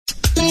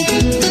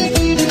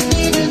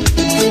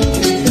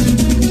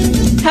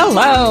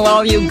Hello,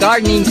 all you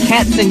gardening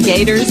cats and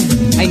gators.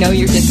 I know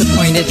you're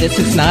disappointed this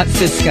is not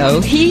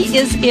Ciscoe. He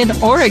is in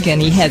Oregon.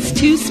 He has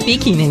 2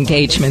 speaking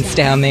engagements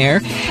down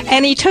there.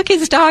 And he took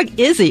his dog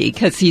Izzy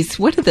because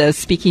one of the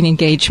speaking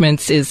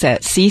engagements is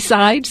at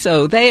Seaside.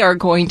 So they are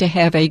going to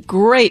have a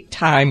great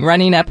time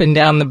running up and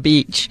down the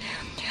beach.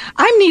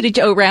 I'm Nita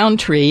Jo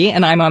Rountree,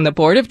 and I'm on the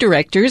board of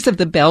directors of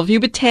the Bellevue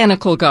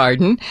Botanical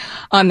Garden,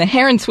 on the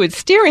Heronswood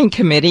Steering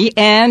Committee,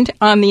 and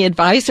on the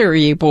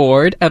advisory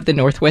board of the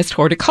Northwest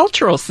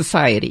Horticultural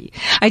Society.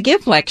 I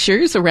give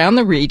lectures around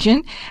the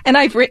region, and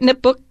I've written a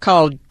book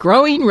called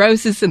Growing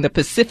Roses in the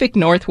Pacific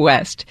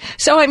Northwest.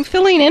 So I'm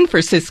filling in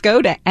for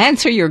Ciscoe to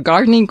answer your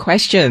gardening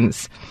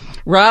questions.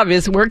 Rob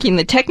is working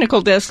the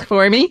technical desk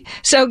for me,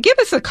 so give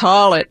us a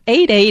call at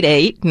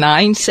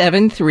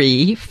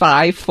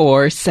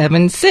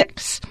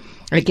 888-973-5476.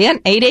 Again,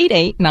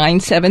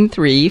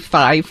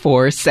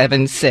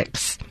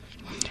 888-973-5476.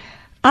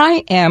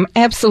 I am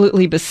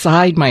absolutely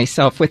beside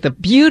myself with the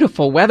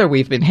beautiful weather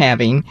we've been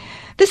having.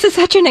 This is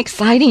such an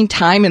exciting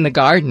time in the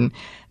garden.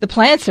 The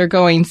plants are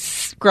growing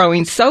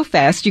so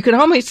fast you can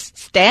almost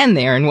stand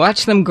there and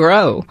watch them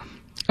grow.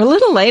 A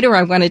little later,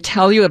 I want to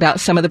tell you about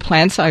some of the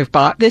plants I've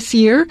bought this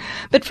year,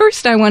 but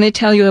first I want to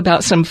tell you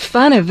about some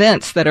fun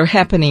events that are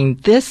happening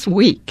this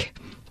week.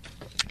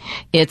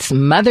 It's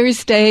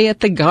Mother's Day at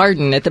the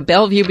garden, at the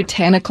Bellevue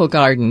Botanical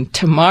Garden,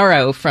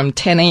 tomorrow from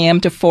 10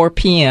 a.m. to 4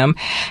 p.m.,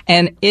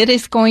 and it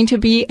is going to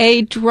be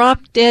a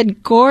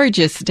drop-dead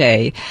gorgeous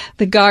day.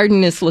 The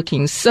garden is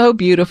looking so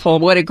beautiful.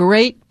 What a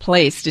great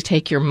place to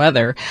take your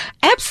mother,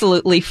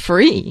 absolutely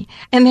free.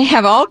 And they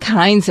have all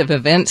kinds of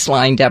events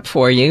lined up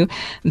for you.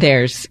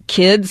 There's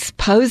kids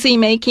posy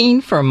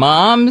making for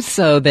moms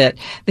so that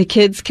the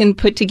kids can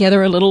put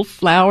together a little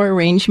flower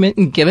arrangement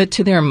and give it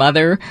to their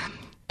mother.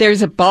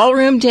 There's a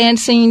ballroom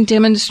dancing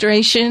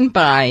demonstration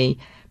by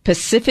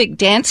Pacific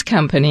Dance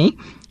Company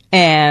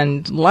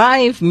and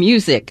live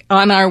music.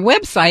 On our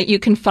website, you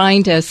can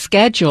find a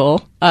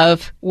schedule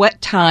of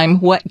what time,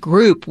 what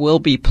group will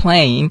be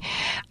playing.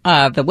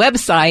 The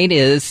website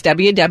is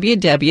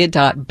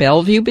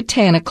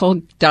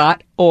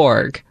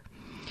www.bellevuebotanical.org.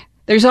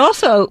 There's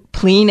also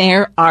plein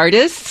air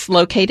artists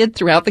located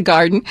throughout the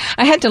garden.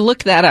 I had to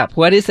look that up.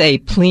 What is a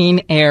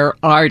plein air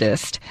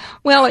artist?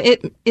 Well,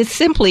 it is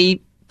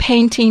simply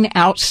painting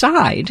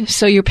outside.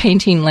 So you're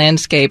painting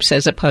landscapes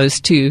as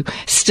opposed to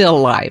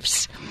still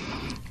lifes.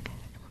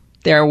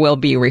 There will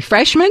be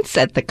refreshments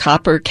at the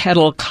Copper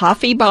Kettle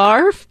Coffee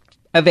Bar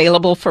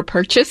available for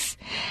purchase,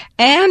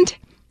 and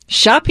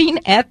shopping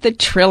at the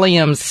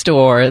Trillium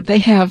store. They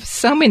have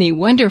so many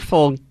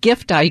wonderful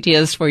gift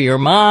ideas for your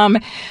mom,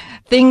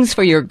 things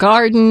for your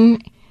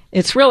garden.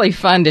 It's really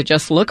fun to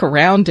just look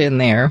around in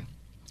there.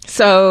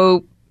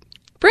 So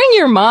bring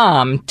your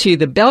mom to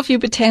the Bellevue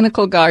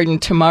Botanical Garden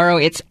tomorrow.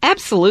 It's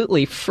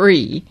absolutely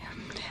free.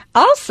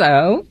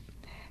 Also,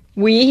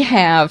 we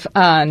have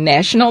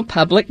National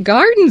Public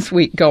Gardens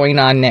Week going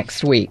on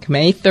next week,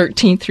 May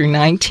 13th through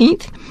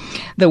 19th.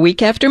 The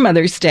week after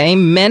Mother's Day,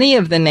 many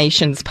of the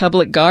nation's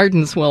public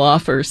gardens will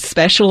offer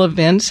special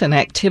events and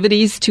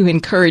activities to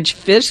encourage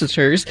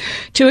visitors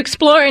to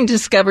explore and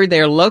discover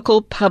their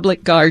local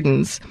public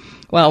gardens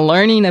while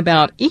learning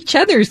about each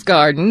other's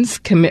gardens,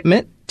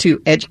 commitment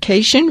to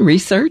education,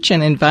 research,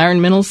 and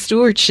environmental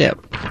stewardship.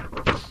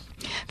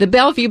 The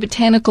Bellevue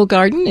Botanical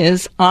Garden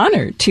is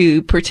honored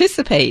to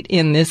participate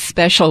in this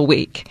special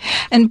week.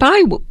 And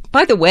by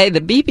the way,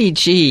 the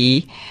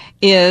BBG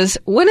is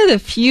one of the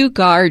few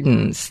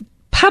gardens,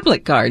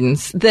 public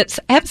gardens, that's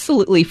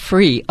absolutely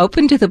free,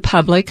 open to the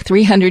public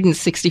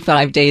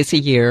 365 days a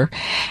year.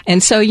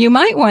 And so you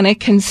might want to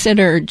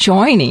consider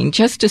joining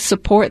just to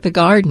support the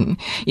garden.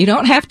 You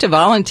don't have to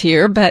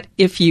volunteer, but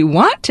if you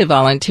want to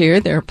volunteer,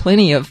 there are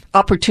plenty of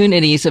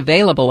opportunities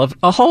available of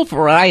a whole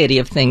variety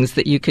of things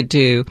that you could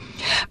do.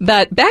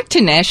 But back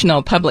to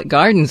National Public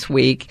Gardens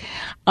Week,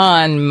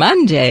 on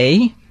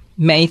Monday,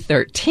 May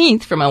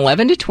 13th, from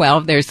 11 to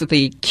 12, there's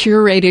the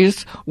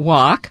Curators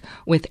Walk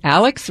with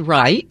Alex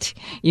Wright.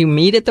 You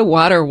meet at the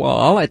water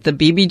wall at the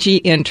BBG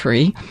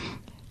entry.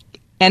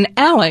 And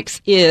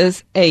Alex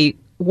is a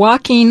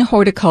walking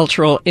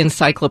horticultural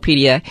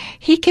encyclopedia.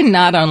 He can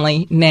not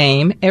only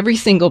name every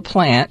single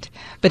plant,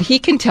 but he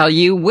can tell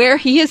you where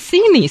he has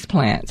seen these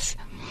plants.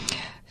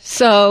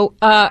 So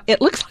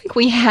it looks like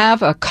we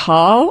have a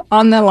call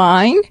on the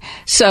line.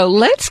 So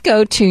let's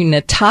go to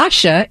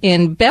Natasha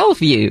in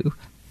Bellevue.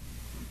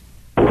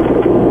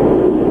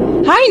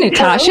 Hi,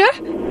 Natasha.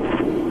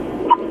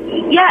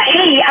 Hello? Yeah,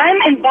 hey, I'm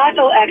in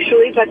Bothell,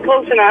 actually, but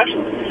close enough.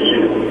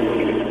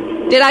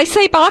 Did I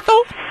say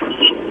Bothell?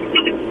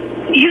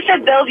 You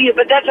said Bellevue,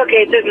 but that's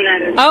okay. It doesn't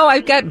matter. Oh,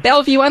 I've got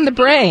Bellevue on the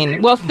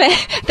brain. Well,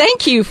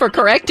 thank you for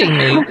correcting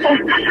me.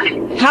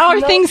 How are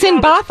things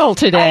in Bothell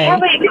today? I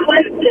have a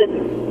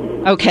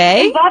question.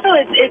 Okay. In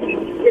Bothell,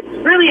 it's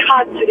really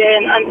hot today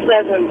and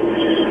unpleasant.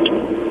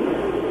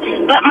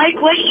 But my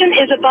question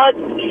is about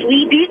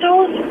flea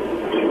beetles.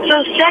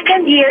 So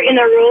second year in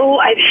a row,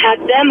 I've had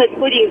them,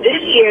 including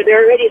this year.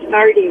 They're already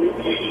starting.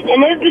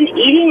 And they've been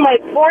eating my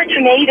poor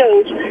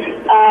tomatoes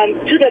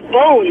to the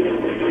bone.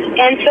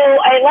 And so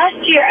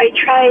last year I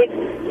tried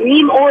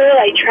neem oil,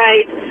 I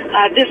tried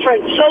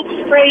different soap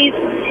sprays,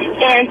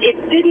 and it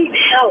didn't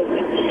help.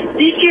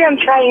 This year I'm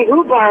trying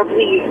rhubarb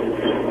leaves.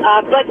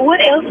 But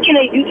what else can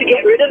I do to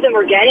get rid of them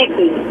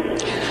organically?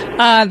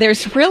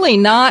 There's really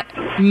not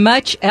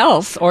much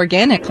else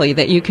organically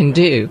that you can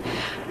do.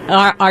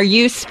 Are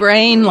you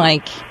spraying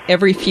like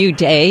every few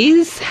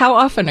days? How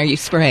often are you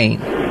spraying?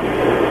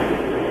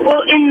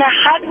 Well, in the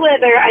hot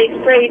weather, I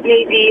sprayed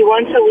maybe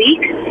once a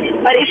week.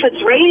 But if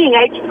it's raining,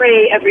 I'd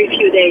spray every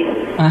few days.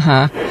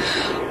 Uh-huh.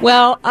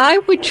 Well, I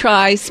would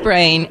try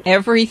spraying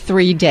every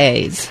 3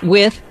 days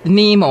with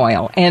neem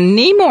oil. And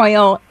neem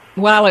oil,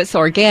 while it's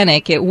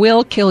organic, it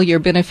will kill your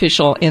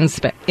beneficial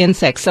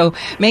insects. So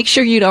make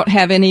sure you don't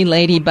have any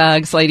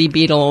ladybugs, lady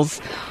beetles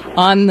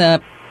on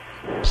the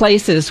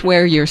places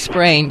where you're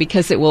spraying,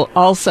 because it will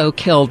also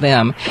kill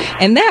them.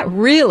 And that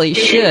really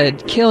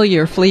should kill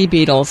your flea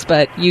beetles,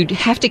 but you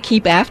have to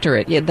keep after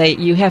it.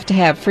 You have to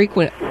have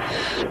frequent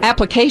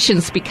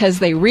applications because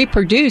they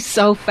reproduce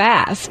so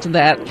fast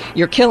that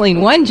you're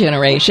killing one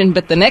generation,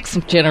 but the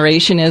next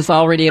generation is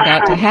already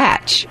about to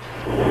hatch.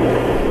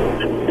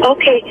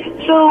 Okay,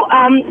 so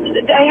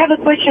I have a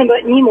question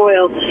about neem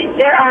oil.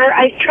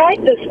 I've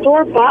tried the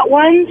store-bought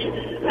ones.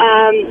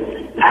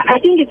 I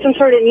think it's some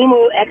sort of neem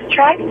oil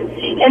extract.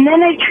 And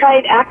then I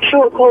tried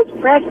actual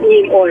cold-pressed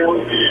neem oil.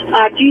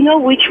 Do you know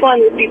which one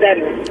would be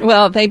better?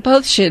 Well, they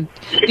both should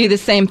do the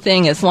same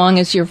thing as long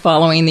as you're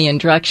following the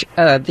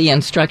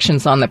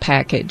instructions on the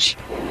package.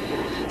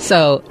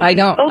 So I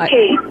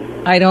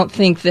don't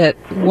think that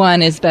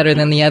one is better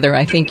than the other.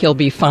 I think you'll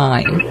be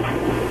fine.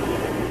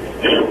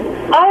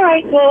 All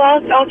right. Well,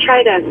 I'll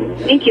try that.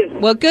 Thank you.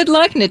 Well, good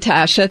luck,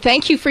 Natasha.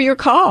 Thank you for your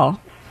call.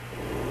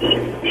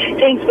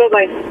 Thanks.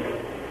 Bye-bye.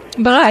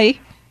 Bye.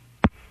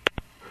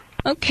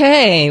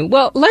 Okay,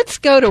 well, let's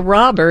go to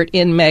Robert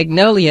in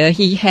Magnolia.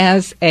 He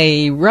has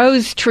a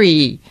rose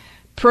tree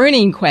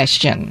pruning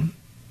question.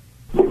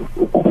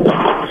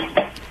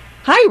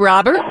 Hi,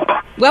 Robert.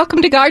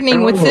 Welcome to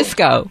Gardening with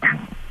Ciscoe.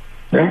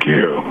 Thank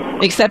you.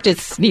 Except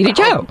it's Nita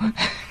Jo.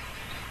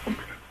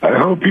 I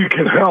hope you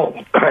can help.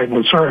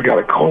 I'm sorry I got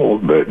a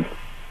cold, but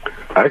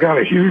I got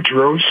a huge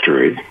rose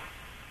tree,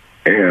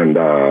 and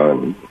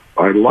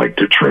I'd like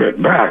to trim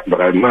it back,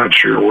 but I'm not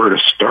sure where to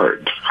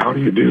start. How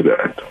do you do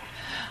that?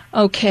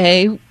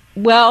 Okay.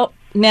 Well,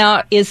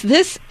 now, is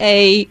this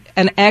an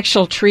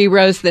actual tree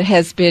rose that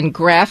has been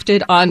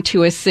grafted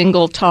onto a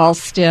single tall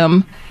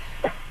stem?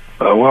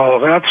 Well,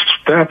 that's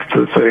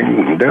the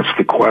thing. That's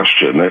the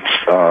question.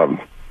 It's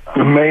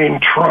the main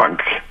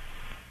trunk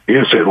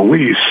is at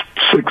least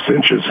 6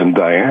 inches in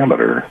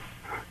diameter.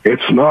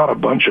 It's not a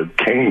bunch of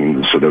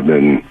canes that have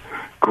been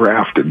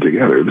grafted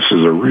together. This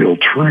is a real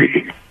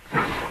tree.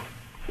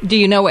 Do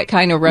you know what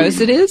kind of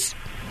rose it is?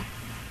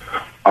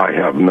 I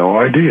have no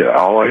idea.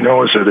 All I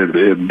know is that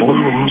it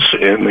blooms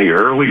in the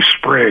early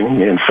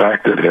spring. In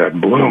fact, it had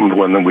bloomed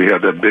when we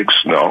had that big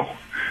snow,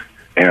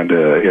 and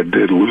it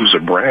did lose a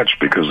branch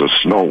because of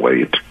snow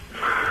weight.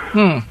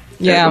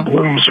 Yeah. And the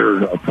blooms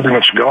are pretty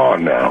much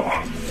gone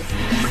now.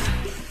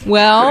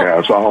 Well,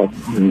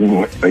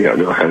 yeah,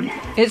 go ahead.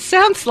 It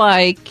sounds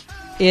like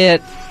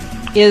it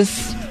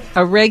is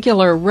a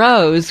regular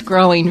rose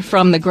growing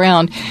from the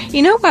ground.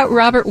 You know what,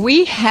 Robert?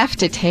 We have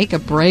to take a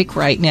break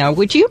right now.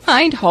 Would you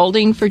mind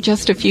holding for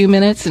just a few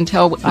minutes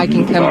until I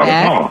can come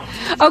back?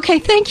 Okay,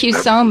 thank you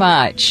so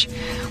much.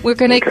 We're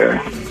going to...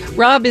 Okay.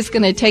 Rob is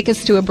going to take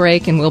us to a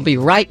break, and we'll be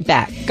right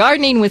back.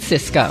 Gardening with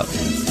Ciscoe.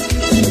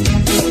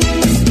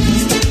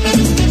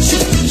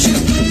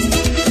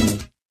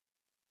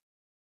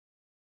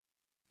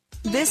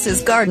 This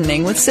is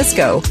Gardening with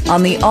Ciscoe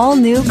on the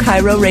all-new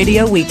Cairo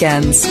Radio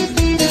Weekends.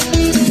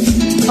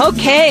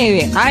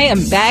 Okay, I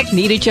am back,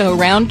 Nita Jo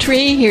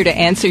Rountree, here to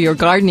answer your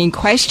gardening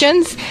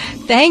questions.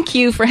 Thank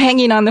you for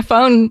hanging on the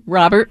phone,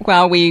 Robert,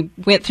 while we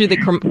went through the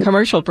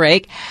commercial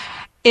break.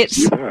 It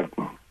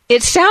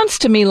sounds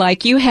to me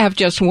like you have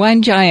just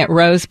one giant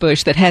rose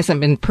bush that hasn't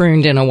been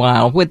pruned in a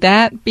while. Would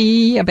that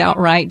be about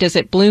right? Does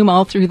it bloom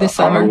all through the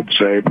summer? I would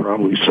say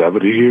probably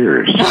 70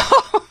 years.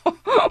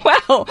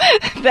 Well,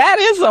 that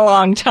is a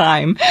long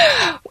time.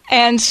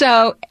 And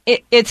so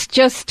it's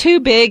just too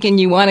big and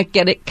you want to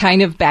get it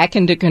kind of back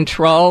into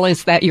control.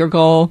 Is that your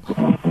goal?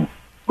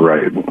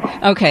 Right.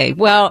 Okay.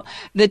 Well,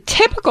 the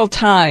typical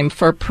time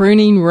for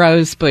pruning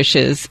rose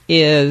bushes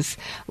is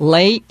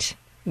late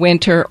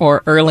winter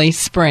or early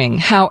spring.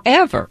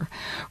 However,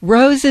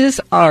 roses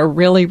are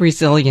really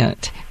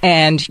resilient,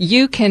 and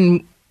you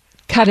can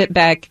cut it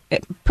back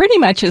pretty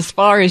much as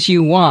far as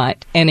you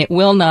want, and it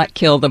will not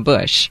kill the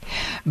bush.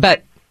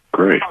 But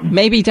great.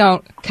 Maybe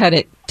don't cut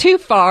it too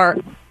far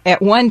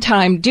at one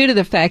time due to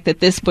the fact that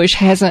this bush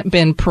hasn't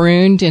been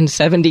pruned in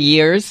 70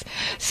 years.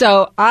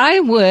 So I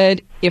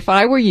would, if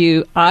I were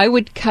you, I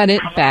would cut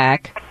it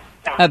back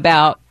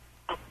about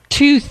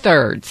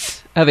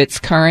 2/3 of its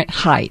current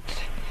height.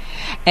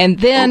 And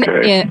then,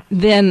 Okay.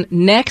 then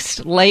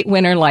next late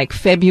winter, like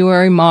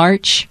February,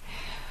 March,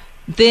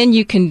 then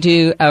you can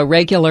do a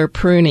regular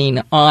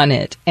pruning on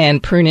it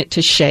and prune it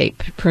to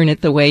shape, prune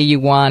it the way you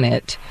want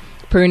it.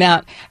 Prune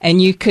out,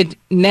 and you could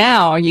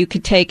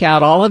take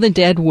out all of the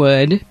dead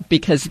wood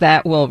because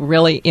that will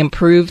really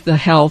improve the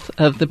health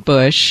of the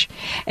bush.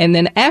 And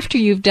then after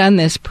you've done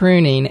this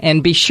pruning,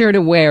 and be sure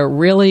to wear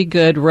really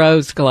good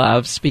rose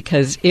gloves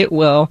because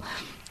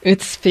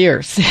it's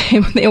fierce.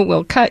 It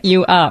will cut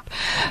you up.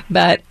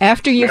 But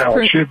after you've Now,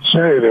 I should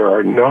say there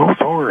are no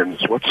thorns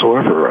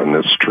whatsoever on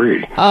this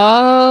tree.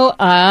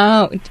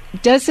 Oh,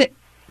 does it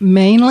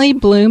mainly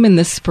bloom in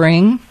the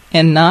spring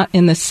and not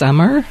in the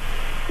summer?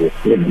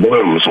 It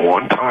blooms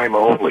one time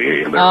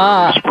only in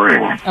the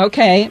spring.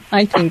 Okay,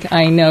 I think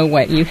I know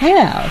what you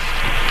have.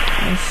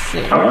 Let's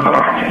see.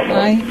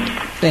 I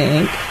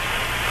think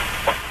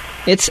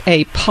it's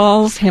a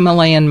Paul's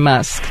Himalayan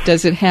musk.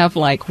 Does it have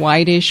like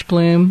whitish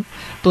blooms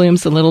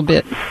a little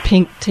bit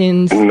pink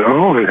tints?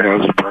 No, it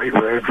has bright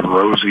red,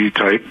 rosy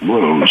type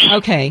blooms.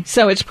 Okay,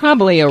 so it's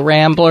probably a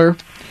rambler.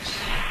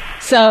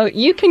 So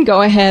you can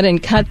go ahead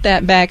and cut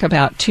that back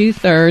about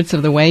 2/3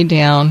 of the way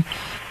down.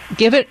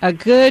 Give it a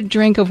good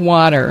drink of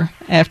water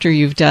after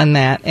you've done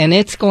that, and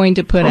it's going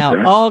to put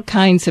out all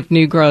kinds of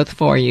new growth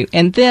for you.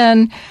 And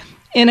then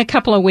in a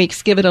couple of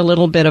weeks, give it a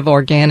little bit of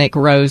organic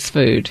rose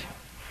food.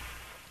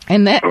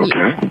 And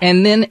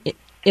and then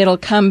it'll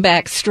come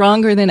back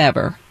stronger than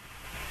ever.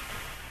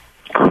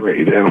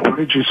 Great. And what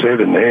did you say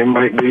the name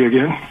might be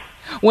again?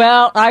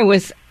 Well, I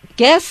was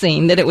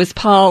guessing that it was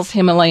Paul's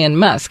Himalayan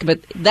musk, but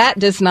that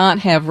does not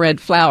have red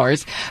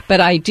flowers.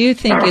 But I do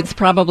think it's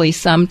probably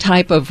some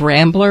type of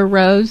rambler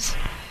rose.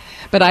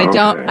 But I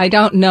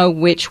don't know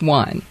which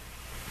one.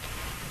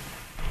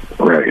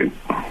 Right.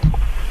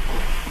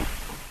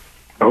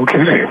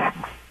 Okay.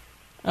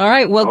 All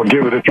right. Well, I'll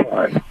give it a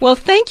try. Well,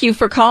 thank you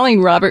for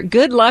calling, Robert.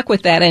 Good luck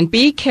with that, and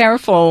be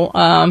careful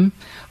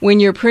when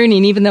you're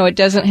pruning. Even though it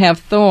doesn't have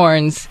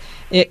thorns,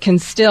 it can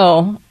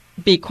still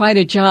be quite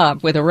a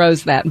job with a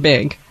rose that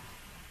big.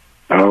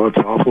 Oh, it's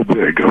awful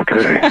big.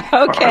 Okay.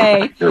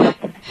 Okay.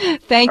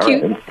 Thank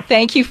you. Right.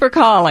 Thank you for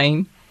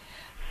calling.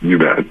 You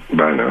bet.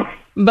 Bye now.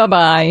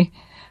 Bye-bye.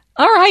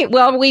 All right.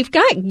 Well, we've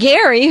got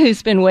Gary,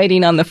 who's been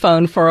waiting on the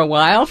phone for a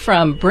while,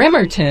 from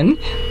Bremerton.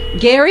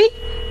 Gary,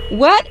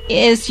 what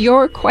is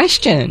your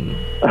question?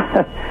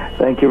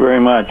 Thank you very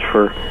much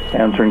for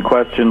answering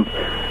questions.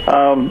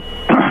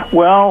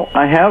 Well,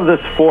 I have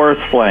this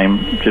forest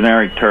flame,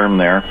 generic term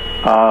there,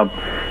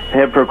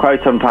 had for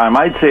quite some time.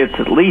 I'd say it's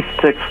at least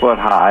 6 foot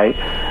high.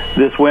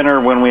 This winter,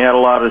 when we had a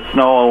lot of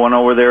snow, I went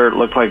over there. It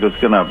looked like it was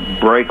going to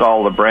break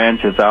all the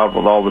branches out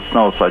with all the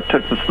snow. So I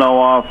took the snow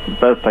off the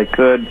best I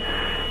could,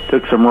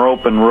 took some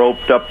rope and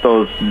roped up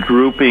those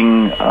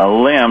drooping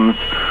limbs.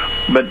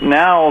 But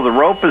now the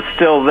rope is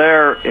still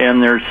there,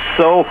 and they're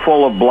so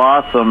full of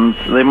blossoms,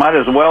 they might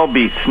as well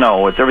be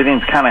snow.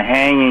 Everything's kind of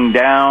hanging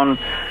down.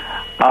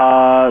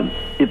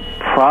 It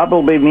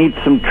probably needs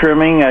some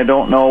trimming. I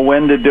don't know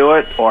when to do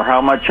it or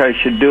how much I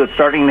should do. It's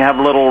starting to have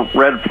little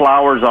red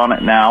flowers on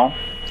it now,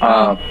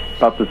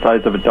 about the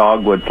size of a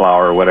dogwood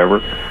flower or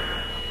whatever.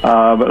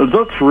 But it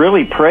looks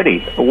really pretty.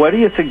 What do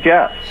you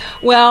suggest?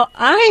 Well,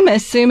 I'm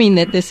assuming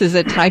that this is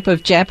a type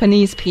of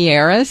Japanese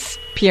Pieris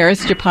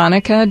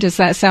japonica. Does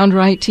that sound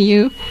right to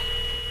you?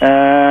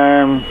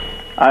 I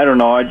don't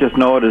know. I just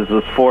know it as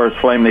this forest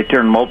flame. They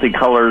turn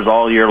multicolors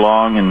all year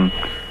long, and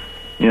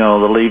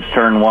the leaves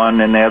turn one,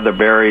 and they have the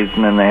berries,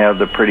 and then they have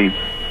the pretty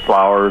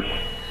flowers.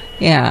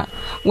 Yeah.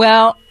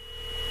 Well,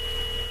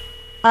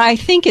 I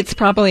think it's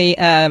probably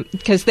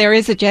because there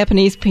is a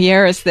Japanese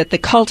Pieris that the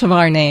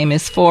cultivar name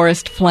is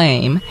Forest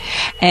Flame.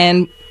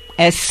 And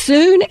as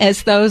soon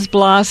as those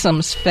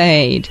blossoms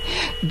fade,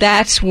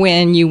 that's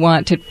when you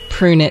want to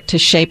prune it to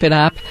shape it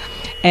up.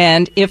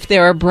 And if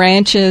there are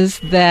branches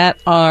that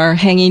are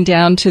hanging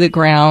down to the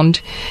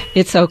ground,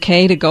 it's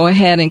okay to go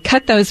ahead and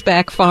cut those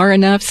back far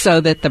enough so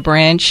that the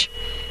branch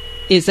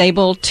is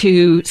able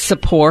to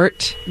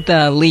support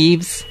the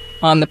leaves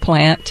on the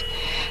plant.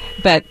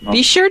 But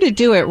be sure to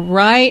do it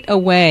right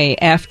away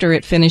after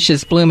it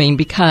finishes blooming,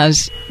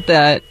 because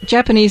the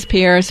Japanese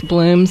Pieris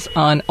blooms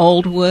on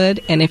old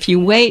wood, and if you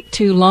wait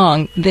too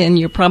long, then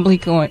you're probably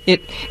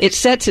it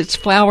sets its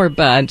flower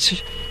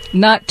buds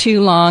not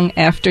too long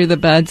after the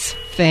buds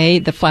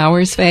fade, the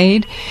flowers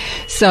fade.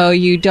 So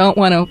you don't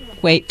want to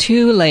wait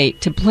too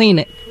late to prune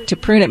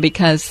it,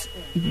 because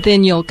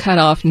then you'll cut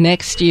off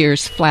next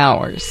year's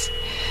flowers.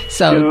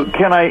 So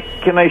can I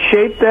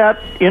shape that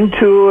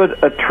into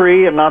a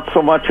tree and not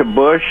so much a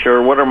bush,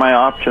 or what are my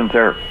options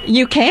there?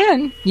 You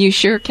can. You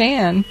sure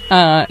can.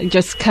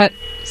 Just cut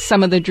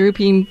some of the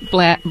drooping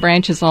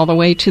branches all the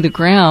way to the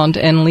ground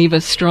and leave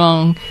a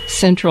strong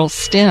central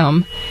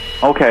stem.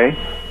 Okay.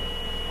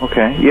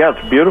 Yeah,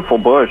 it's a beautiful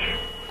bush.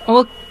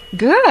 Well,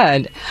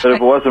 Good. But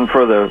if it wasn't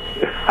for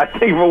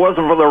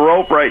the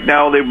rope right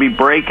now, they'd be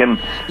breaking.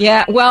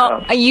 Yeah,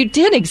 well, you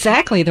did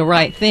exactly the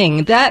right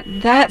thing.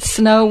 That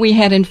snow we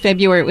had in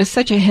February, it was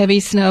such a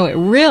heavy snow, it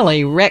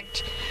really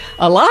wrecked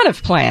a lot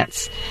of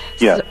plants.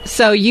 Yeah.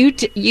 So you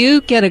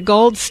get a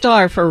gold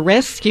star for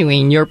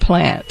rescuing your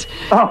plant.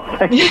 Oh,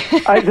 thank you.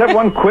 I just have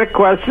one quick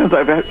question.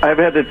 I've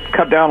had to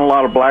cut down a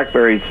lot of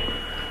blackberries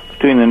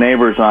between the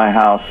neighbors and my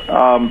house.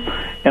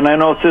 And I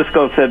know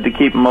Ciscoe said to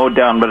keep mowed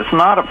down, but it's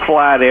not a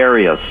flat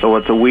area, so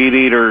it's a weed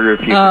eater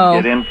if you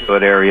can get into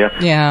it area.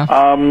 Yeah.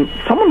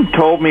 Someone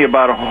told me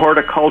about a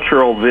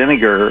horticultural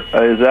vinegar.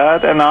 Is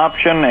that an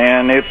option?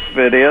 And if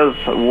it is,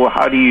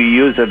 how do you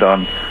use it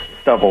on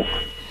stubble?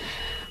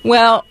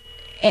 Well,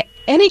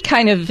 any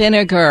kind of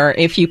vinegar,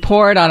 if you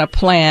pour it on a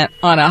plant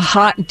on a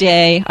hot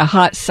day, a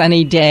hot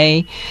sunny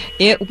day,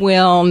 it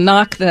will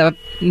knock the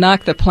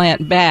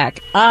plant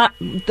back.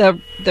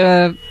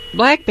 The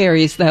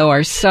blackberries, though,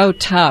 are so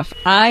tough.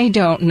 I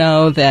don't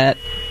know that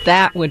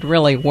would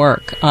really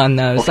work on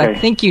those. Okay. I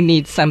think you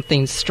need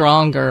something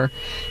stronger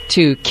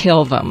to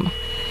kill them.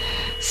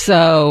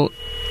 So,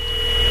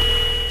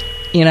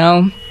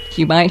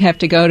 you might have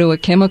to go to a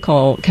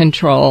chemical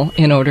control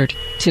in order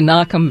to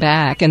knock them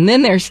back, and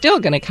then they're still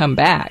going to come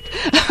back.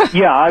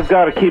 Yeah, I've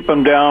got to keep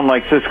them down,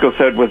 like Ciscoe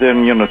said,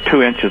 within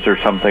 2 inches or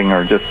something,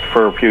 or just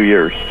for a few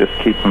years. Just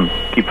keep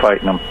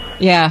fighting them.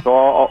 Yeah. So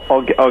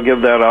I'll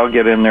give that. I'll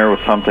get in there with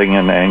something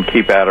and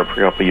keep at it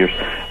for a couple of years.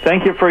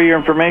 Thank you for your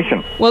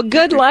information. Well,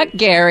 good luck,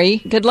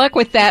 Gary. Good luck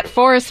with that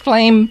forest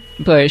flame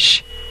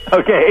bush.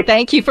 Okay.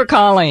 Thank you for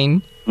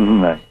calling.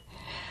 Mm-hmm.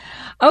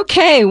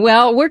 Okay,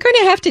 well, we're going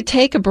to have to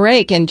take a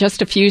break in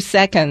just a few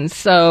seconds.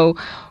 So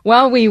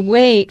while we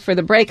wait for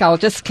the break, I'll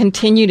just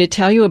continue to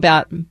tell you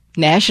about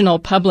National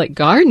Public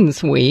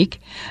Gardens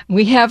Week.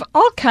 We have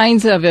all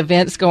kinds of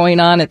events going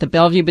on at the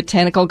Bellevue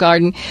Botanical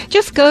Garden.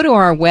 Just go to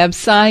our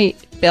website,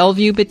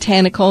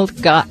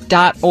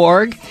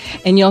 bellevuebotanical.org,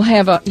 and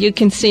you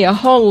can see a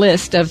whole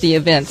list of the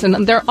events,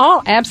 and they're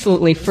all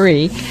absolutely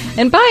free.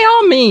 And by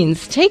all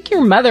means, take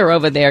your mother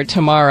over there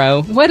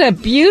tomorrow. What a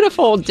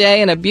beautiful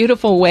day and a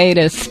beautiful way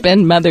to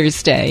spend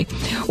Mother's Day.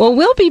 Well,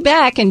 we'll be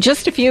back in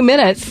just a few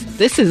minutes.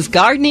 This is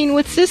Gardening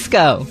with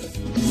Ciscoe.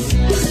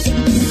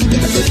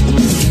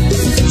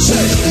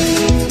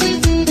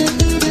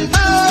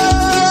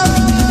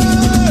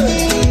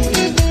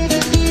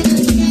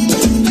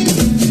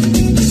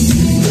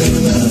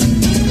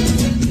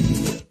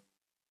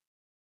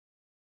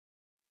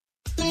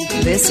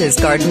 This is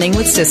Gardening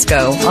with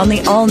Ciscoe on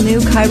the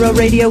all-new Cairo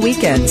Radio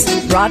Weekends,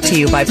 brought to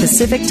you by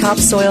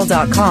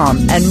PacificTopsoil.com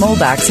and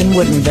Molbach's in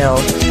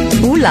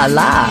Woodinville. Ooh la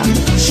la!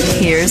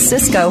 Here's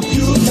Ciscoe.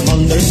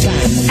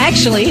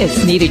 Actually,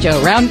 it's Nita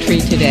Jo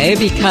Rountree today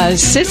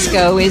because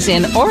Ciscoe is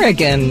in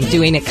Oregon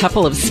doing a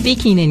couple of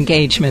speaking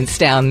engagements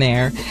down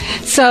there.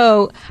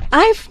 So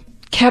I've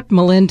kept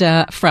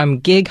Melinda from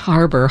Gig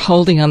Harbor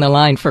holding on the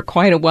line for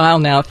quite a while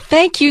now.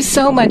 Thank you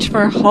so much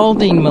for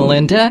holding,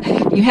 Melinda.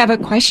 You have a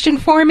question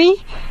for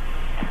me?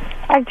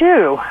 I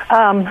do.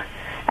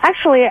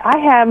 Actually,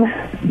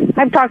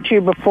 I've talked to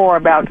you before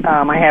about,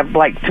 I have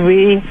like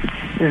 3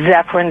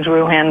 Zephyrins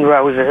Ruhen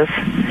roses.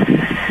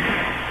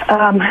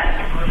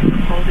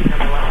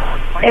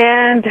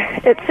 And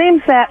it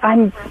seems that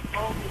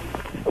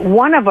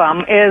one of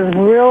them is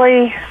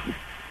really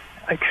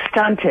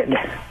stunted.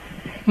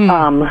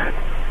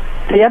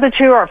 The other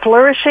 2 are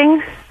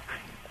flourishing,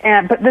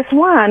 but this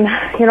one,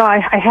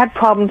 I had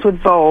problems with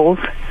voles,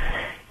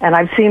 and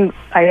I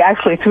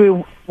actually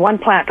threw one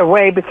plant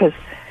away because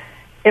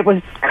it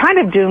was kind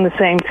of doing the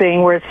same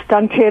thing where it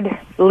stunted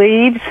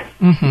leaves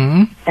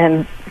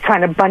and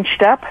kind of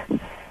bunched up. So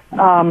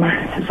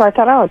I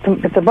thought,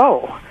 it's a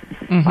vole.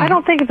 I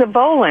don't think it's a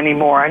vole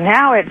anymore.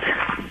 Now it's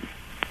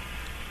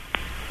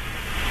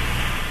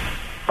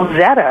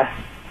Rosetta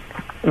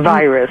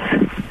virus.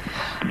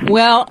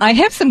 Well, I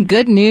have some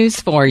good news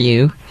for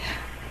you.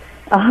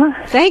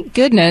 Thank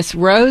goodness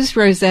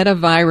Rosetta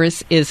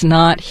virus is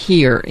not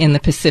here in the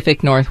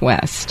Pacific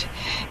Northwest.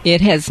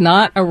 It has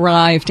not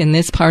arrived in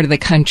this part of the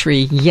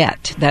country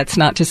yet. That's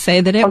not to say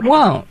that it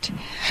won't.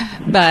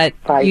 But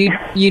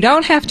you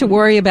don't have to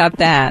worry about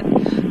that.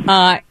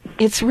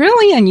 It's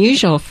really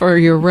unusual for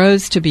your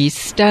rose to be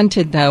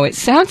stunted, though. It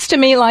sounds to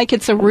me like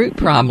it's a root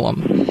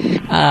problem.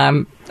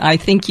 I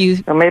think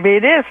Well, maybe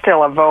it is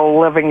still a vole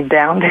living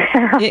down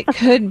there. It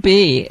could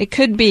be.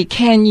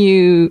 Can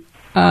you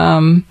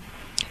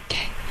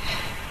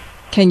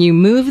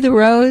move the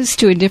rose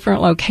to a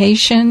different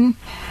location?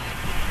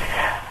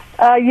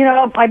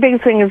 My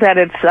big thing is that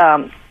it's,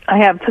 I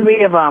have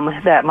 3 of them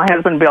that my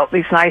husband built,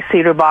 these nice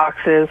cedar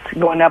boxes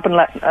going up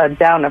and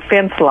down a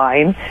fence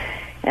line.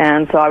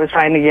 And so I was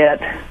trying to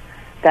get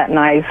that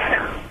nice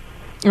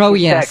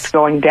effect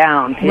going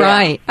down. Yeah.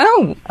 Right.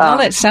 Oh, well,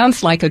 that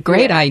sounds like a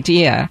great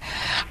idea.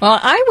 Well,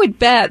 I would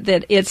bet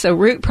that it's a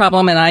root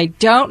problem, and I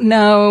don't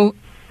know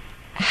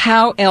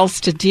how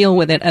else to deal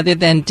with it other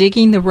than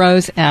digging the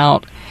rose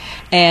out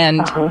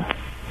and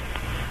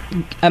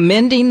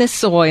amending the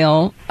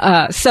soil.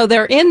 So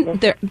they're in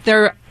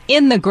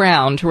the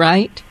ground,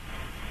 right?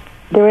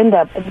 They're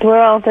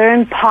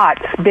in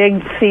pots,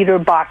 big cedar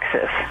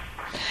boxes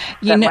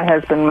that my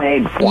husband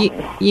made for me.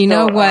 You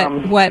know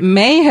what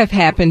may have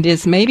happened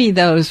is maybe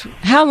those.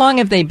 How long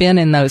have they been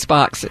in those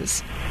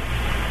boxes?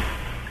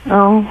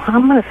 Oh,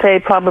 I'm going to say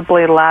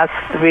probably the last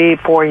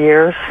 3-4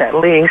 years at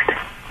least.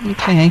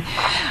 Okay.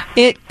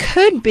 It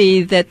could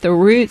be that the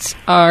roots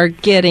are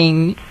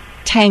getting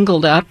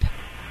tangled up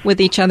with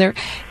each other.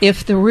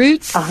 If the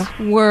roots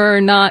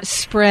were not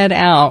spread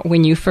out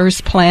when you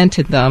first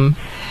planted them,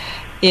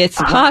 it's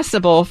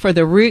possible for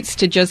the roots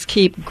to just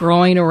keep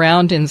growing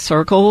around in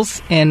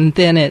circles, and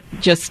then it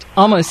just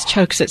almost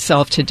chokes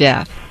itself to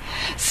death.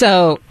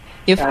 So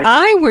if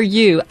I were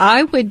you,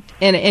 I would,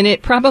 and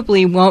it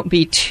probably won't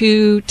be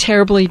too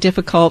terribly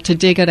difficult to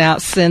dig it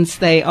out since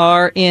they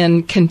are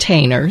in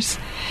containers.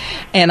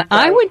 And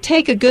I would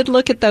take a good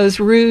look at those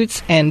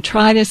roots and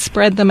try to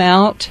spread them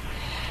out,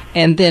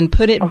 and then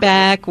put it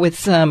back with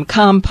some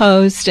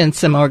compost and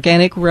some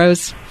organic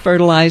rose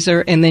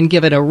fertilizer, and then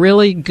give it a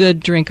really good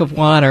drink of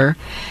water.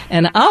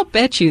 And I'll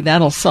bet you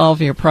that'll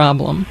solve your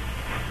problem.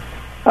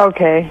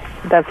 Okay,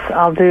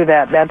 I'll do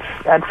that.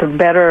 That's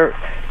better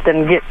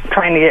than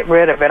trying to get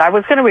rid of it. I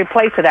was going to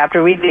replace it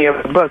after reading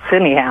your books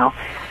anyhow,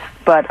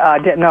 but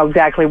didn't know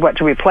exactly what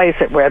to replace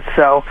it with.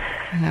 So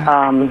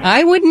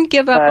I wouldn't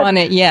give up on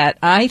it yet.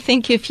 I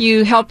think if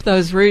you help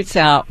those roots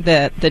out,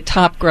 that the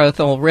top growth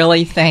will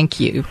really thank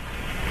you.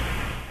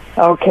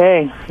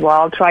 Okay,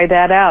 well, I'll try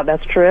that out.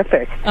 That's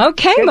terrific.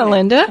 Okay,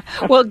 Melinda.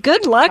 Well,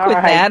 good luck with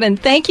that, and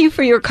thank you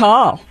for your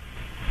call.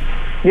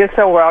 You're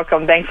so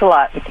welcome. Thanks a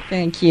lot.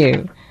 Thank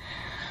you.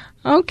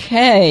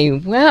 Okay,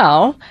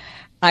 well,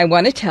 I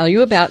want to tell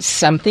you about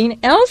something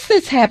else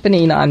that's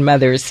happening on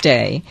Mother's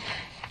Day.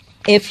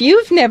 If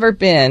you've never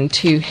been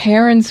to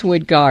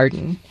Heronswood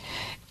Garden,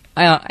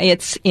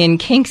 it's in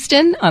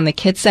Kingston on the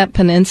Kitsap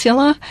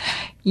Peninsula,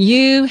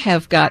 you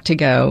have got to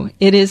go.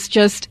 It is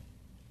just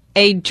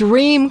a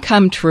dream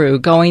come true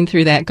going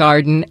through that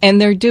garden,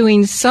 and they're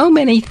doing so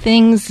many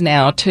things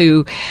now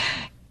to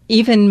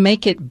even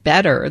make it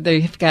better.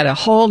 They've got a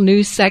whole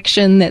new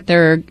section that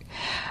they're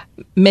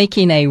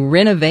making a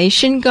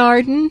renovation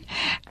garden.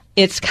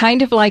 It's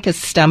kind of like a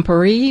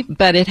stumpery,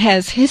 but it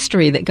has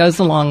history that goes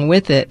along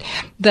with it.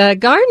 The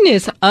garden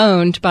is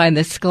owned by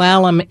the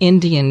Sklallam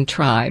Indian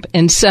tribe,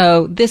 and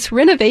so this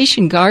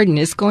renovation garden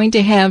is going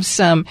to have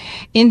some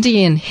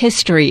Indian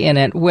history in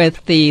it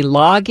with the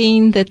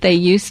logging that they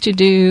used to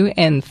do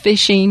and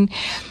fishing.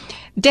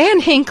 Dan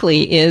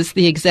Hinckley is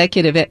the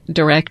executive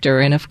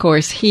director, and of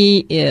course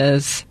he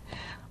is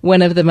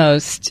one of the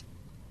most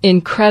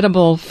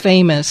incredible,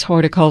 famous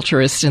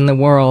horticulturists in the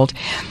world.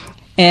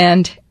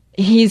 And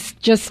he's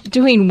just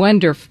doing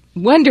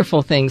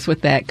wonderful things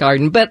with that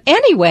garden. But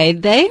anyway,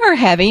 they are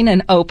having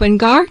an open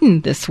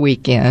garden this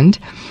weekend.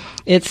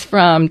 It's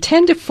from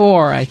 10 to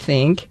 4, I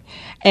think.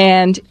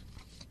 And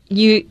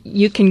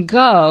you can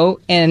go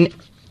and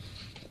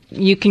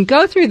you can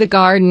go through the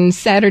garden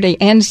Saturday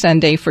and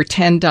Sunday for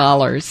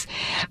 $10.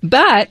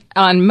 But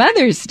on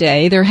Mother's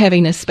Day, they're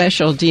having a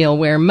special deal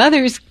where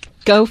mothers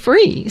go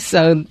free.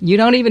 So you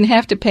don't even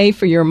have to pay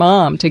for your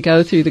mom to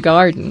go through the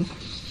garden.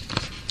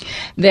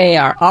 They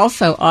are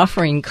also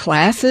offering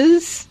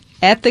classes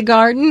at the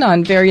garden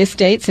on various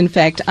dates. In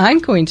fact, I'm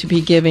going to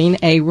be giving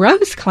a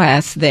rose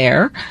class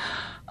there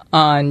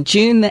on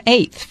June the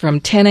 8th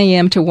from 10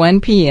 a.m. to 1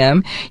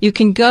 p.m. You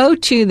can go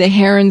to the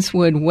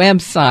Heronswood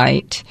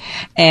website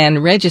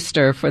and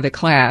register for the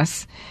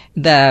class.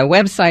 The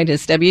website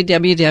is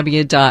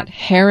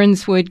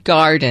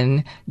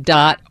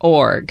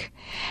www.heronswoodgarden.org.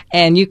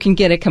 And you can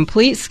get a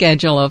complete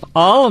schedule of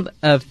all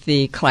of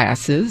the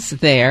classes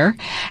there.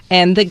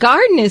 And the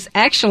garden is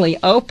actually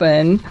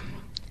open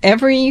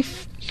every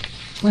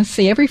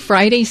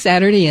Friday,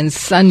 Saturday, and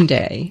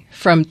Sunday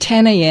from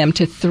 10 a.m.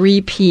 to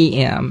 3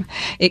 p.m.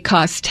 It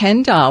costs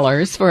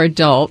 $10 for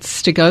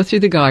adults to go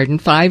through the garden,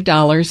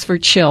 $5 for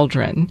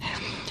children.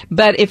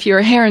 But if you're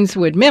a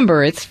Heronswood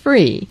member, it's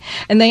free.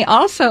 And they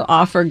also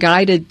offer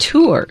guided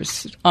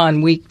tours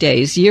on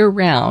weekdays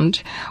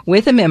year-round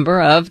with a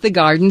member of the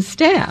garden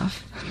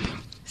staff.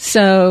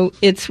 So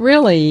it's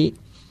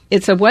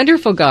a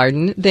wonderful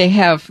garden. They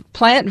have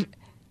plant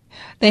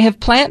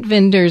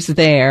vendors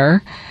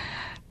there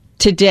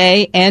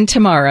today and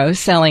tomorrow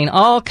selling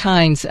all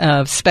kinds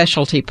of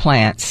specialty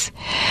plants.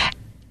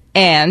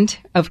 And,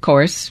 of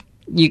course,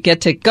 you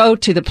get to go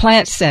to the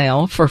plant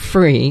sale for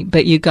free,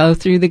 but you go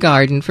through the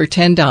garden for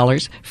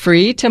 $10,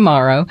 free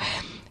tomorrow.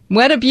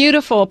 What a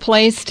beautiful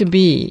place to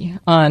be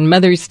on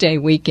Mother's Day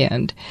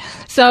weekend.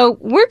 So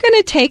we're going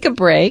to take a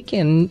break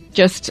in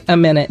just a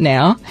minute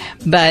now,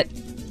 but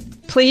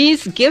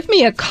please give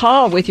me a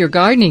call with your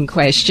gardening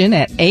question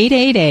at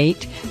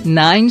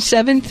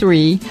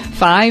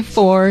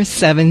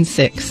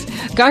 888-973-5476.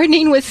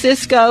 Gardening with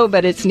Ciscoe,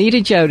 but it's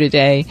Nita Jo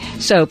today.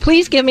 So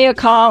please give me a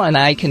call and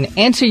I can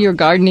answer your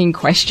gardening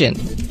question.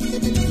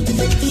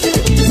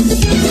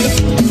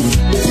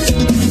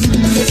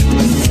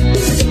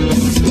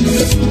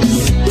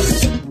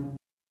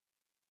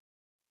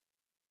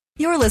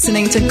 You're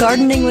listening to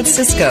Gardening with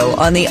Ciscoe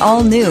on the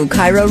all-new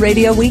Cairo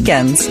Radio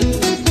Weekends.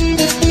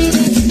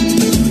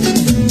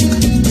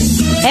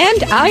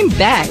 And I'm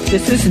back.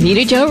 This is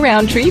Nita Jo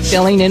Rountree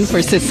filling in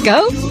for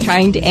Ciscoe,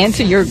 trying to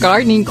answer your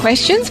gardening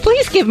questions.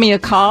 Please give me a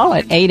call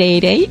at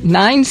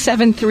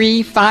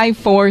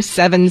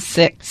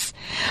 888-973-5476.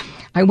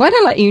 I want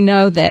to let you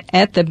know that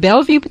at the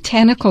Bellevue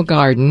Botanical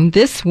Garden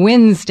this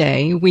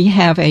Wednesday, we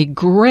have a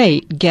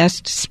great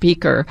guest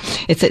speaker.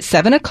 It's at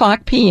 7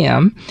 o'clock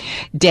p.m.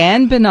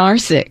 Dan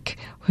Benarsic,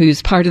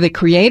 who's part of the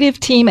creative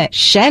team at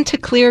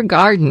Chanticleer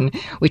Garden,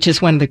 which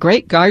is one of the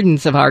great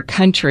gardens of our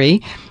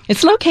country.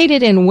 It's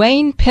located in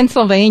Wayne,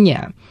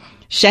 Pennsylvania.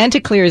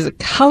 Chanticleer is a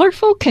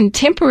colorful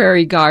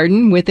contemporary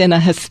garden within a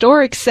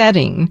historic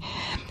setting.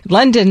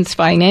 London's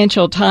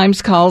Financial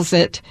Times calls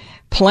it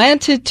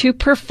planted to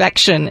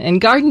perfection,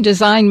 and Garden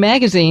Design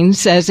magazine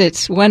says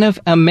it's one of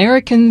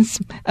America's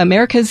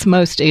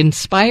most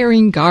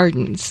inspiring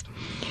gardens.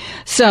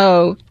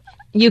 So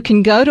you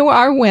can go to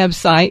our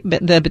website,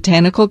 the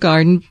Botanical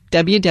Garden,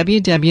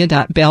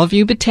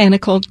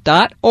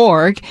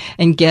 www.bellevuebotanical.org,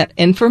 and get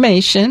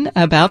information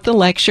about the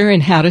lecture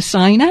and how to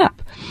sign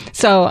up.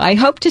 So I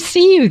hope to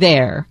see you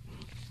there.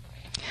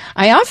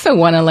 I also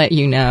want to let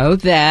you know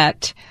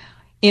that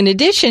in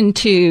addition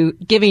to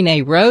giving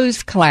a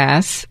rose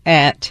class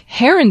at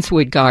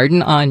Heronswood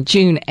Garden on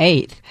June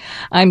 8th,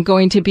 I'm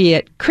going to be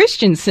at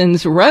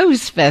Christensen's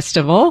Rose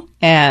Festival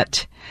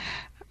at,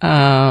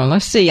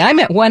 I'm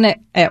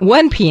at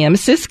 1 p.m.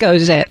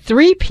 Ciscoe's at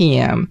 3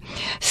 p.m.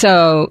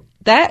 So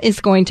that is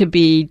going to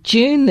be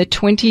June the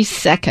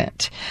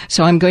 22nd.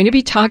 So I'm going to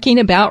be talking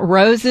about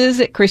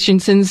roses at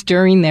Christensen's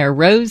during their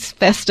Rose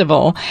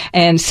Festival,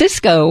 and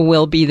Ciscoe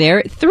will be there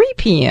at 3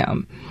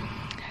 p.m.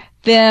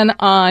 Then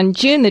on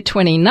June the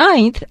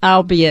 29th,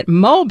 I'll be at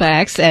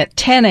Mulbach's at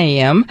 10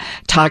 a.m.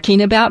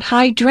 talking about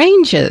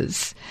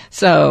hydrangeas.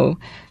 So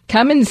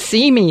come and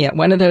see me at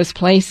one of those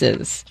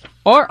places.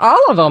 Or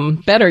all of them,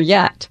 better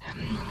yet.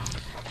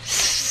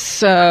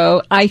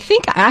 So I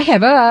think I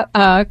have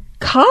a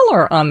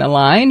caller on the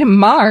line,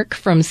 Mark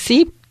from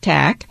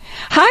SeaTac.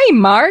 Hi,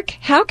 Mark.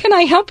 How can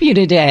I help you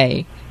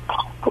today?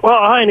 Well,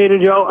 hi, Nita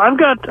Jo. I've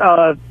got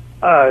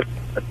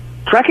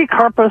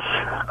Trachycarpus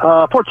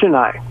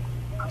fortunei.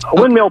 A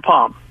windmill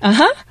palm.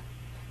 Uh-huh.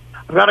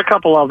 I've got a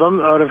couple of them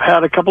that have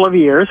had a couple of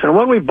years, and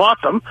when we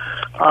bought them,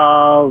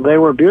 they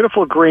were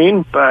beautiful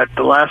green, but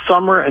the last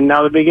summer and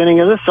now the beginning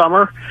of this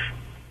summer,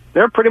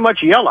 they're pretty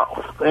much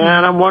yellow,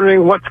 and I'm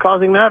wondering what's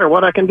causing that or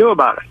what I can do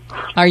about it.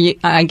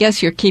 I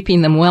guess you're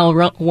keeping them well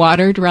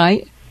watered,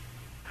 right?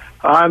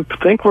 I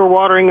think we're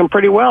watering them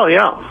pretty well,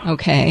 yeah.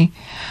 Okay.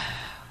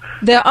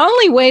 The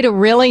only way to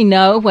really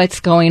know what's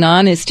going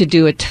on is to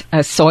do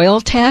a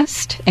soil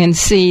test and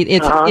see.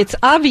 It's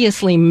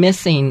obviously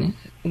missing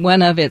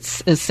one of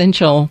its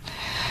essential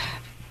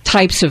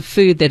types of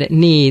food that it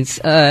needs.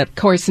 Of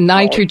course,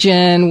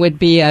 nitrogen would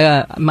be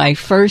my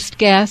first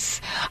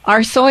guess.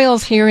 Our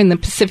soils here in the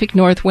Pacific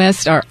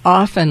Northwest are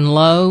often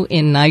low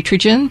in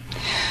nitrogen,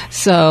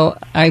 so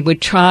I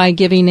would try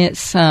giving it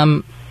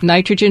some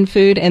nitrogen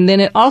food, and then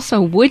it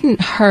also wouldn't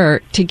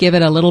hurt to give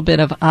it a little bit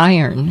of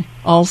iron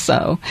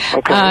also.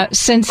 Okay.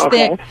 Since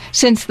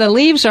the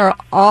leaves are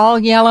all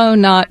yellow,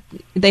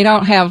 they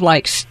don't have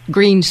like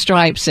green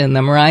stripes in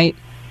them, right?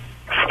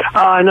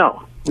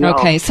 No.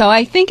 Okay, so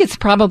I think it's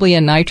probably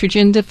a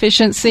nitrogen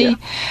deficiency,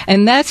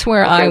 and that's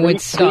where I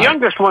would start. The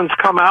youngest ones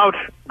come out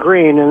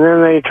green, and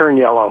then they turn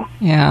yellow.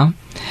 Yeah.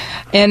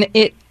 And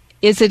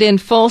is it in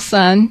full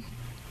sun?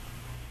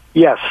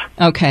 Yes.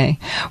 Okay.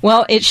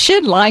 Well, it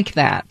should like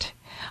that.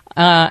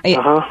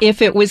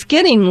 If it was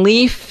getting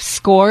leaf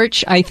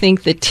scorch, I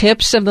think the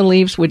tips of the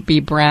leaves would be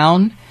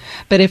brown.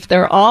 But if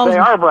they're all... They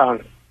are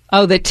brown.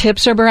 Oh, the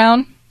tips are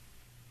brown?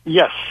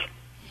 Yes.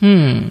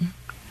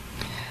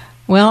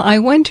 Well, I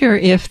wonder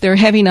if they're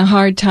having a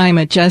hard time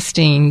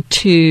adjusting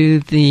to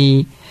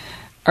the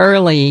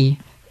early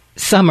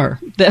summer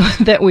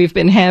that we've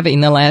been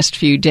having the last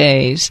few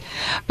days.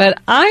 But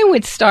I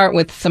would start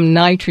with some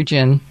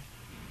nitrogen.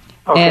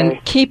 Okay. And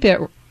keep it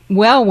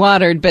well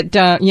watered, but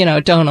don't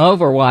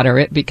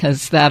overwater it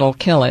because that'll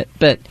kill it.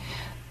 But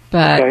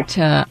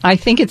I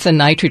think it's a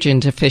nitrogen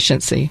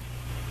deficiency.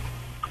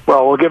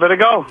 Well, we'll give it a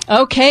go.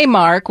 Okay,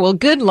 Mark. Well,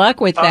 good luck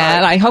with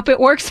that. I hope it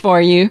works for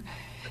you.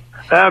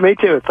 Me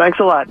too. Thanks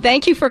a lot.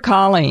 Thank you for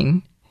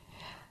calling.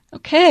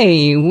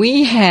 Okay,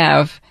 we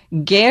have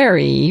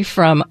Gary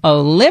from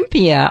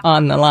Olympia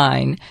on the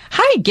line.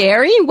 Hi,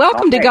 Gary.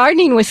 Welcome to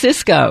Gardening with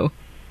Ciscoe.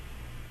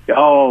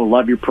 Oh,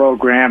 love your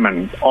program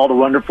and all the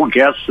wonderful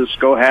guests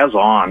Ciscoe has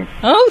on.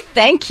 Oh,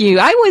 thank you.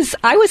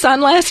 I was on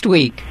last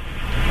week.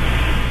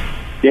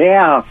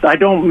 Yeah, I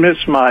don't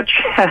miss much.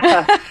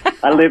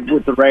 I lived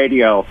with the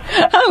radio.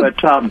 Oh.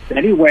 But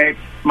anyway,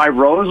 my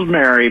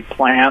rosemary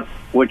plant,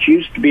 which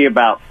used to be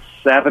about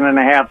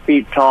 7.5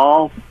 feet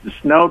tall, the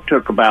snow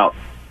took about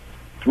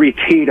 3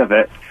 feet of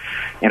it.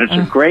 And it's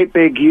a great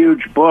big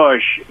huge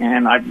bush,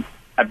 and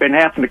I've been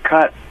having to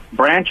cut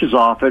branches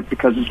off it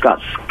because it's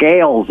got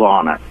scales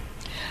on it.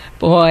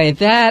 Boy,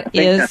 that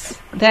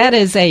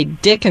is a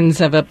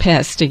dickens of a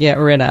pest to get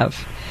rid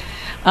of.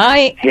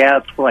 Yeah,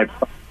 that's what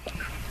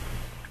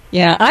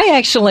Yeah, I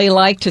actually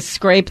like to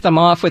scrape them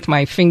off with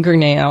my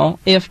fingernail.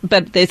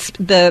 But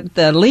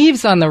the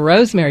leaves on the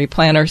rosemary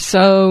plant are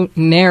so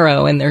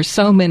narrow, and there's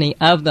so many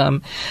of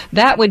them.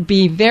 That would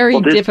be very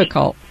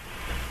difficult.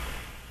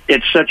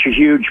 It's such a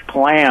huge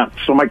plant.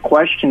 So my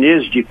question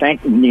is, do you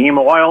think neem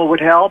oil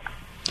would help?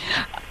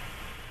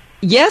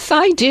 Yes,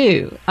 I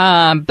do.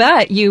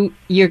 But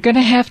you're going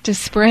to have to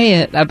spray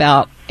it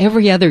about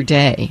every other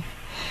day.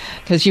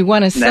 Because you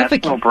want to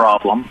suffocate. That's no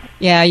problem.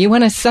 Yeah, you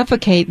want to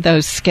suffocate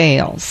those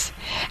scales.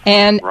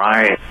 And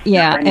right.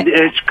 Yeah. And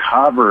it's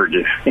covered.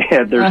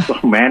 Yeah, there's so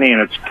many,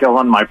 and it's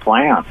killing my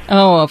plant.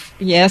 Oh,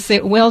 yes,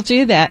 it will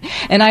do that.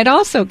 And I'd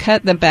also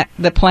cut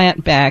the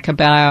plant back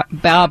by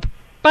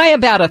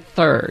about a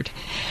third.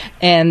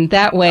 And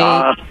that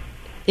way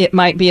it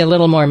might be a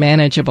little more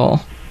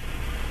manageable.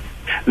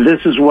 This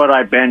is what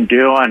I've been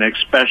doing,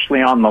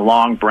 especially on the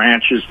long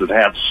branches that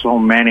have so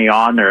many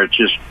on there. It's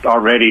just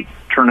already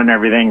turning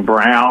everything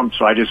brown,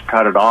 so I just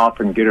cut it off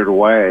and get it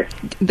away.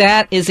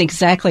 That is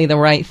exactly the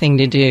right thing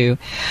to do.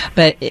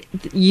 But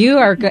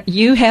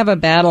you have a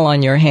battle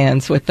on your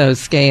hands with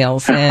those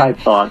scales. And I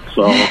thought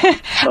so.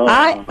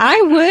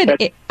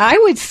 I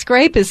would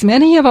scrape as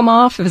many of them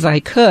off as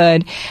I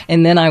could,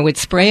 and then I would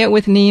spray it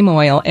with neem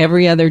oil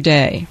every other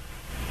day.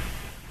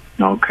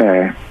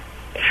 Okay.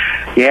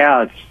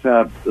 Yeah,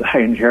 I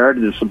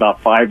inherited this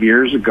about 5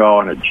 years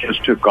ago, and it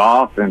just took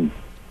off, and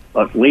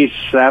at least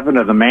 7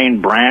 of the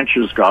main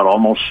branches got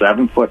almost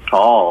 7 foot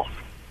tall.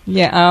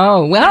 Yeah.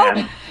 Oh,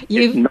 well,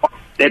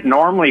 it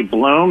normally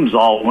blooms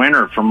all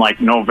winter from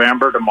like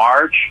November to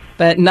March,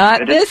 but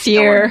not this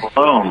year.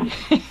 Bloom.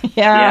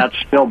 Yeah, it's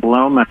still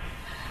blooming.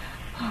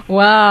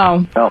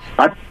 Wow.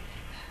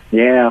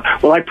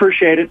 Well, I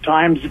appreciate it.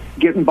 Time's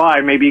getting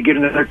by. Maybe you get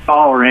another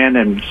caller in,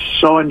 and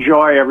so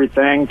enjoy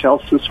everything.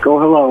 Tell Ciscoe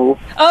hello.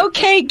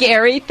 Okay,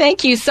 Gary.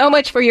 Thank you so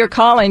much for your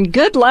call, and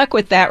good luck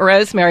with that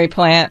rosemary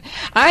plant.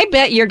 I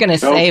bet you're going to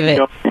save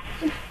it.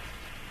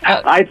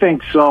 I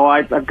think so.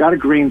 I've got a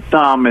green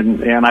thumb,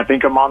 and I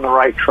think I'm on the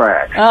right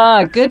track.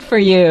 Ah, good for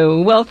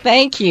you. Well,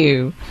 thank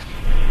you.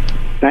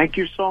 Thank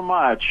you so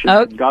much.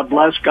 Okay. God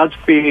bless.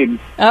 Godspeed.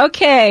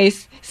 Okay.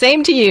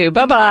 Same to you.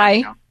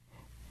 Bye-bye.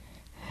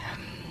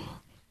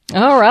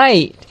 All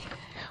right.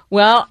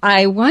 Well,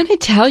 I want to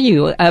tell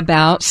you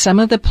about some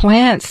of the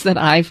plants that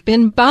I've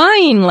been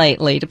buying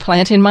lately to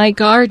plant in my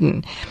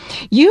garden.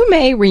 You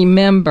may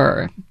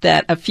remember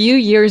that a few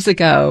years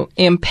ago,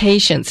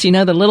 impatiens, the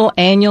little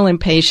annual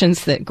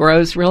impatiens that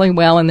grows really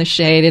well in the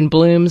shade and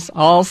blooms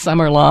all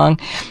summer long.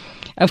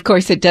 Of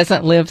course, it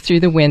doesn't live through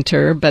the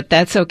winter, but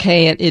that's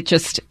okay.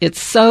 It's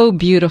so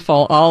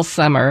beautiful all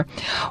summer.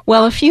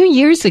 Well, a few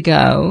years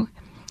ago,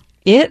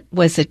 it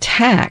was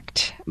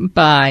attacked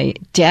by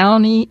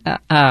downy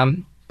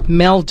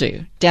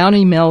mildew,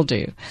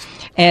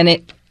 and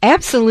it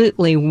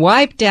absolutely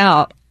wiped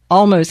out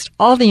almost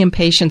all the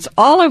impatiens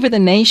all over the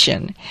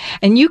nation.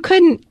 And you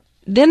couldn't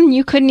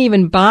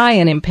even buy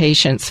an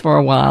impatiens for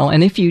a while.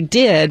 And if you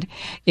did,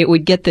 it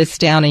would get this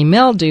downy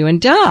mildew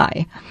and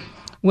die.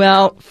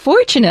 Well,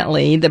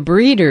 fortunately, the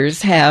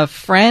breeders have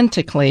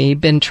frantically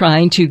been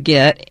trying to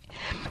get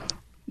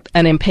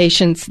an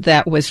impatiens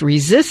that was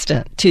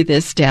resistant to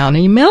this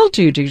downy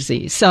mildew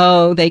disease.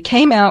 So they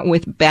came out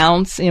with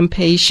bounce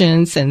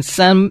impatiens and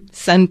sun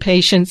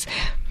patiens,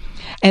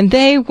 and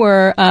they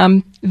were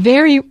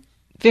very,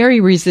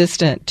 very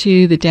resistant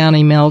to the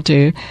downy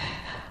mildew.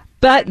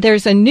 But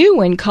there's a new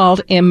one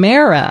called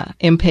Imera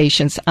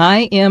impatiens,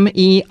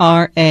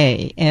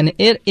 I-M-E-R-A, and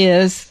it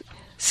is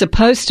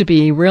supposed to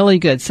be really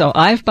good. So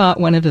I've bought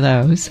one of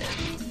those.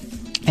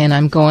 And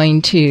I'm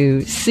going to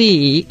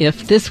see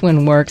if this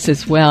one works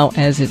as well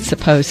as it's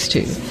supposed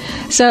to.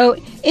 So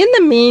in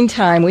the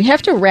meantime, we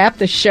have to wrap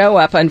the show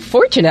up.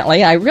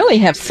 Unfortunately, I really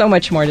have so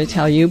much more to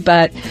tell you,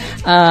 but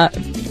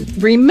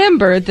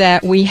remember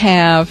that we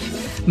have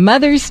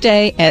Mother's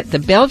Day at the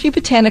Bellevue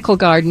Botanical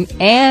Garden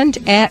and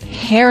at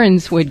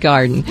Heronswood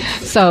Garden.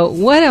 So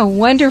what a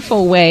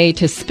wonderful way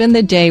to spend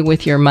the day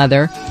with your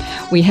mother.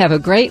 We have a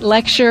great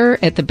lecture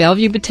at the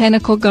Bellevue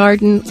Botanical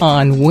Garden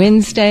on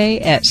Wednesday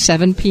at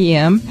 7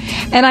 p.m.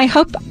 And I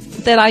hope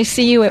that I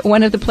see you at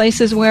one of the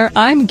places where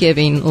I'm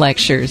giving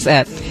lectures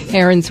at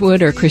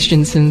Heronswood or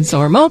Christensen's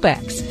or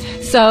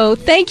Mulbach's. So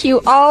thank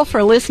you all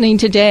for listening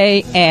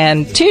today,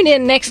 and tune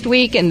in next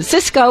week, and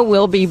Ciscoe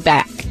will be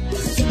back.